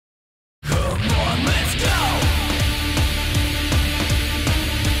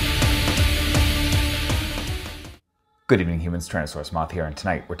Good evening, humans. Tyrannosaurusmoth here, and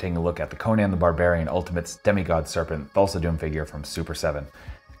tonight we're taking a look at the Conan the Barbarian Ultimates Demigod Serpent Thulsa Doom figure from Super7.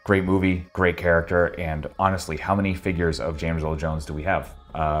 Great movie, great character, and honestly, how many figures of James Earl Jones do we have?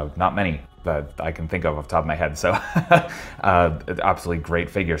 Not many that I can think of off the top of my head, so absolutely great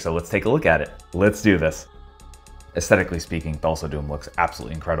figure. So let's take a look at it. Let's do this. Aesthetically speaking, Thulsa Doom looks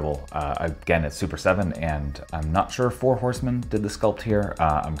absolutely incredible. Again, it's Super7, and I'm not sure if Four Horsemen did the sculpt here.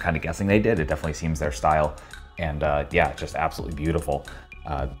 I'm kind of guessing they did. It definitely seems their style. And yeah, just absolutely beautiful.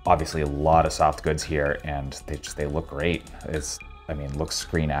 Obviously a lot of soft goods here, and they look great. Looks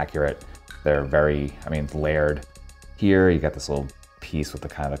screen accurate. They're very, layered. Here you got this little piece with the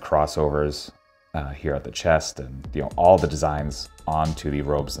kind of the crossovers here at the chest, and all the designs onto the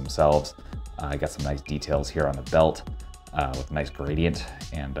robes themselves. I got some nice details here on the belt with a nice gradient,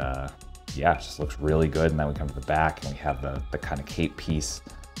 and yeah, it just looks really good. And then we come to the back, and we have the kind of cape piece,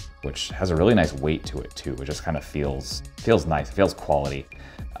 which has a really nice weight to it too. It just kind of feels nice. It feels quality.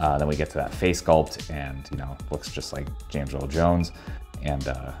 Then we get to that face sculpt, and looks just like James Earl Jones, and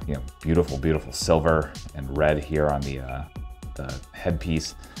beautiful, beautiful silver and red here on the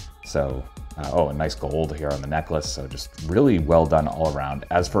headpiece. So a nice gold here on the necklace. So just really well done all around.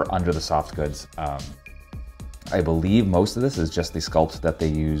 As for under the soft goods, I believe most of this is just the sculpt that they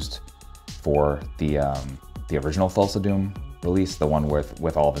used for the original Thulsa Doom release, the one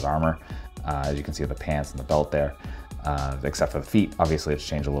with all of his armor. As you can see, the pants and the belt there, except for the feet. Obviously, it's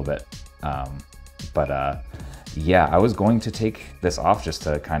changed a little bit. Yeah, I was going to take this off just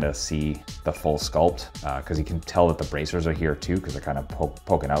to kind of see the full sculpt, because you can tell that the bracers are here too, because they're kind of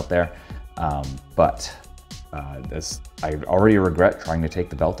poking out there. I already regret trying to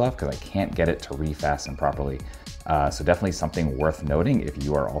take the belt off because I can't get it to refasten properly. So definitely something worth noting if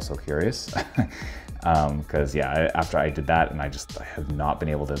you are also curious. Because yeah, after I did that, and I have not been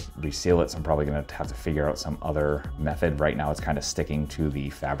able to reseal it, so I'm probably going to have to figure out some other method. Right now it's kind of sticking to the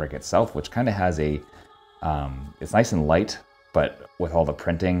fabric itself, which kind of has it's nice and light, but with all the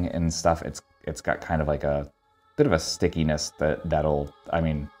printing and stuff, it's got kind of like a bit of a stickiness that'll,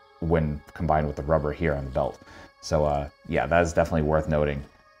 when combined with the rubber here on the belt. So yeah, that is definitely worth noting.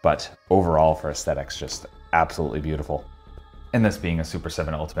 But overall, for aesthetics, just absolutely beautiful. And this being a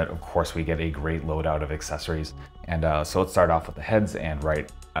Super7 Ultimate, of course, we get a great loadout of accessories. And so let's start off with the heads, and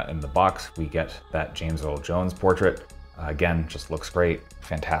right in the box, we get that James Earl Jones portrait. Again, just looks great,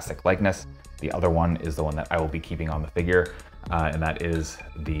 fantastic likeness. The other one is the one that I will be keeping on the figure, and that is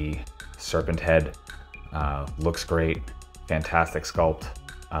the serpent head. Looks great, fantastic sculpt.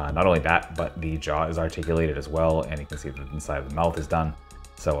 Not only that, but the jaw is articulated as well, and you can see that the inside of the mouth is done.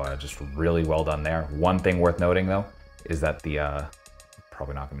 So just really well done there. One thing worth noting though, is that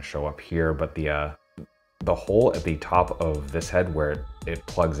probably not going to show up here, but the hole at the top of this head where it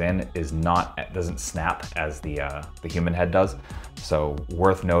plugs in doesn't snap as the human head does. So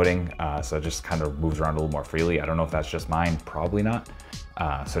worth noting. So it just kind of moves around a little more freely. I don't know if that's just mine, probably not.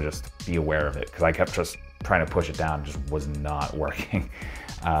 So just be aware of it, because I kept just trying to push it down, just was not working.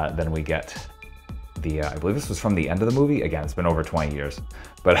 Then we get I believe this was from the end of the movie. Again, it's been over 20 years,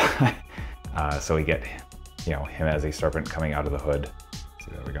 but so we get him as a serpent coming out of the hood. So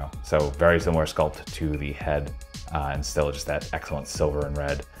there we go. So very similar sculpt to the head, and still just that excellent silver and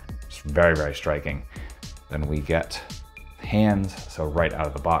red. Just very, very striking. Then we get hands. So right out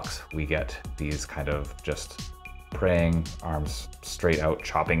of the box, we get these kind of just praying, arms straight out,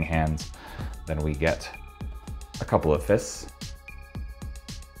 chopping hands. Then we get a couple of fists.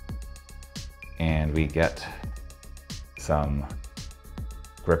 And we get some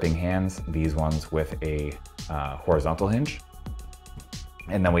gripping hands, these ones with a horizontal hinge.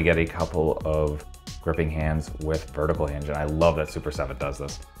 And then we get a couple of gripping hands with vertical hinge, and I love that Super7 does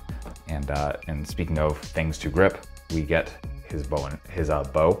this. And speaking of things to grip, we get his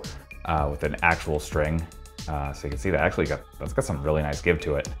bow with an actual string. So you can see that that's got some really nice give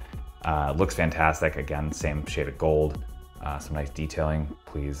to it. Looks fantastic. Again, same shade of gold. Some nice detailing.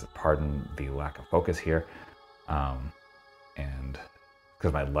 Please pardon the lack of focus here. And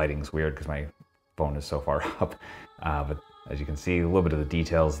because my lighting's weird because my phone is so far up. But as you can see, a little bit of the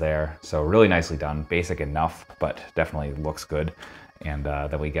details there. So really nicely done. Basic enough, but definitely looks good. And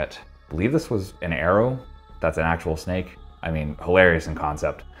then we get, I believe this was an arrow. That's an actual snake. Hilarious in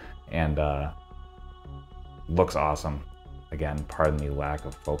concept. And looks awesome. Again, pardon the lack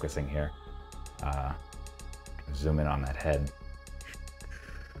of focusing here. Zoom in on that head.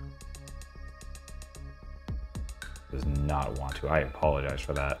 Does not want to. I apologize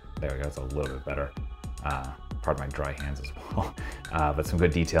for that. There we go. It's a little bit better. Pardon my dry hands as well. But some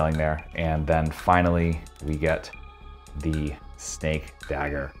good detailing there. And then finally, we get the snake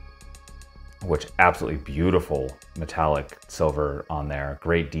dagger. which absolutely beautiful metallic silver on there.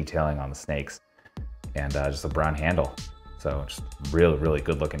 Great detailing on the snakes, and just a brown handle. So just really, really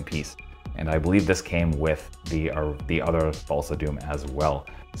good looking piece. And I believe this came with the other Thulsa Doom as well.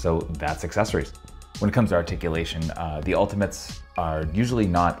 So that's accessories. When it comes to articulation, the Ultimates are usually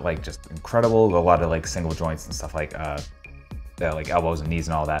not like just incredible. A lot of like single joints and stuff like elbows and knees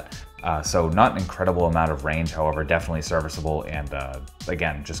and all that. So not an incredible amount of range, however, definitely serviceable. And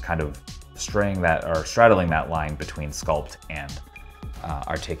again, just kind of straddling that line between sculpt and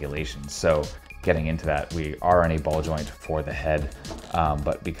articulation. So getting into that, we are on a ball joint for the head,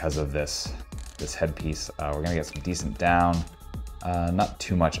 but because of this headpiece, we're gonna get some decent down, not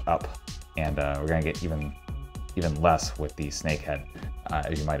too much up, and we're gonna get even less with the snake head,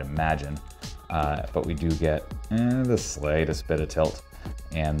 as you might imagine. But we do get the slightest bit of tilt,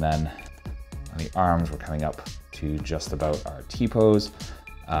 and then on the arms, we're coming up to just about our T-pose.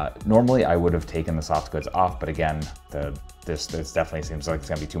 Normally, I would have taken the soft goods off, but again, this definitely seems like it's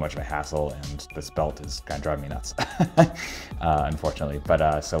gonna be too much of a hassle, and this belt is kind of driving me nuts, unfortunately.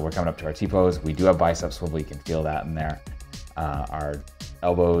 But so we're coming up to our T-pose. We do have bicep swivel, you can feel that in there. Our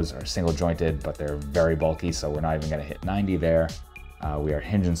elbows are single jointed, but they're very bulky, so we're not even gonna hit 90 there. We are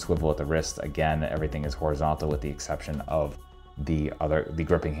hinge and swivel at the wrist. Again, everything is horizontal with the exception of the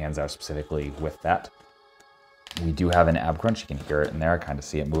gripping hands are specifically with that. We do have an ab crunch. You can hear it in there, kind of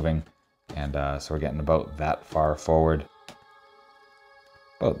see it moving. And so we're getting about that far forward,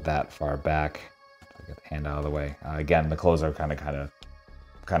 about that far back. Get the hand out of the way. Again, the clothes are gonna kind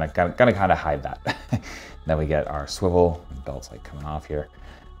of hide that. Then we get our swivel, belt's like coming off here,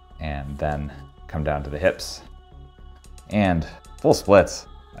 and then come down to the hips and full splits.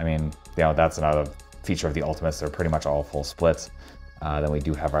 I mean, you know, that's another feature of the Ultimates. They're pretty much all full splits. Then we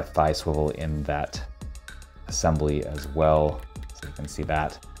do have our thigh swivel in that assembly as well, so you can see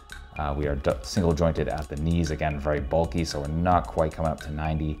that. We are single jointed at the knees, again, very bulky, so we're not quite coming up to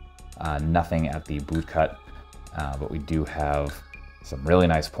 90. Nothing at the boot cut, but we do have some really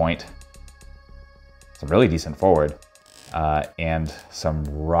nice point, some really decent forward, and some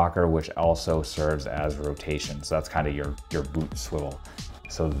rocker, which also serves as rotation. So that's kind of your boot swivel.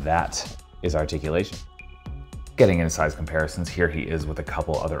 So that is articulation. Getting into size comparisons, here he is with a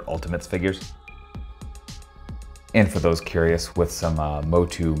couple other Ultimates figures. And for those curious, with some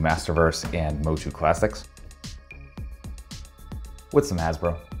Motu Masterverse and Motu Classics, with some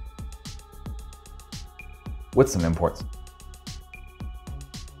Hasbro, with some imports,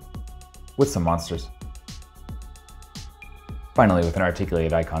 with some monsters, finally with an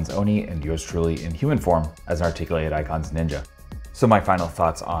Articulated Icons Oni, and yours truly in human form as an Articulated Icons Ninja. So my final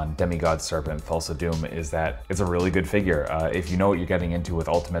thoughts on Demigod Serpent Thulsa Doom is that it's a really good figure. If you know what you're getting into with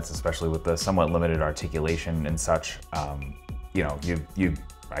Ultimates, especially with the somewhat limited articulation and such, you know, you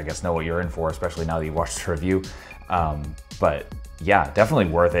I guess know what you're in for, especially now that you've watched the review. But yeah, definitely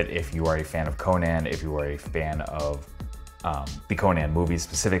worth it if you are a fan of Conan, if you are a fan of the Conan movies,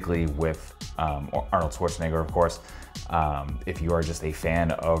 specifically with Arnold Schwarzenegger, of course. If you are just a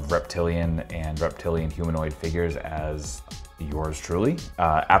fan of reptilian and reptilian humanoid figures as yours truly,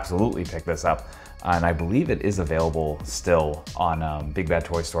 absolutely pick this up. And I believe it is available still on Big Bad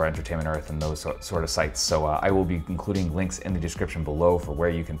Toy Store, Entertainment Earth, and those sort of sites. So I will be including links in the description below for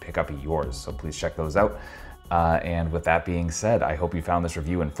where you can pick up yours. So please check those out. And with that being said, I hope you found this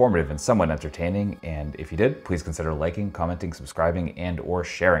review informative and somewhat entertaining. And if you did, please consider liking, commenting, subscribing, and or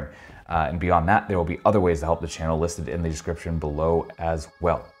sharing. And beyond that, there will be other ways to help the channel listed in the description below as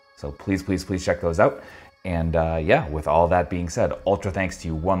well. So please, please, please check those out. And yeah, with all that being said, ultra thanks to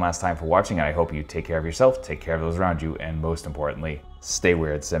you one last time for watching, and I hope you take care of yourself, take care of those around you, and most importantly, stay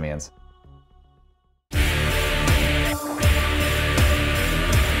weird, simians.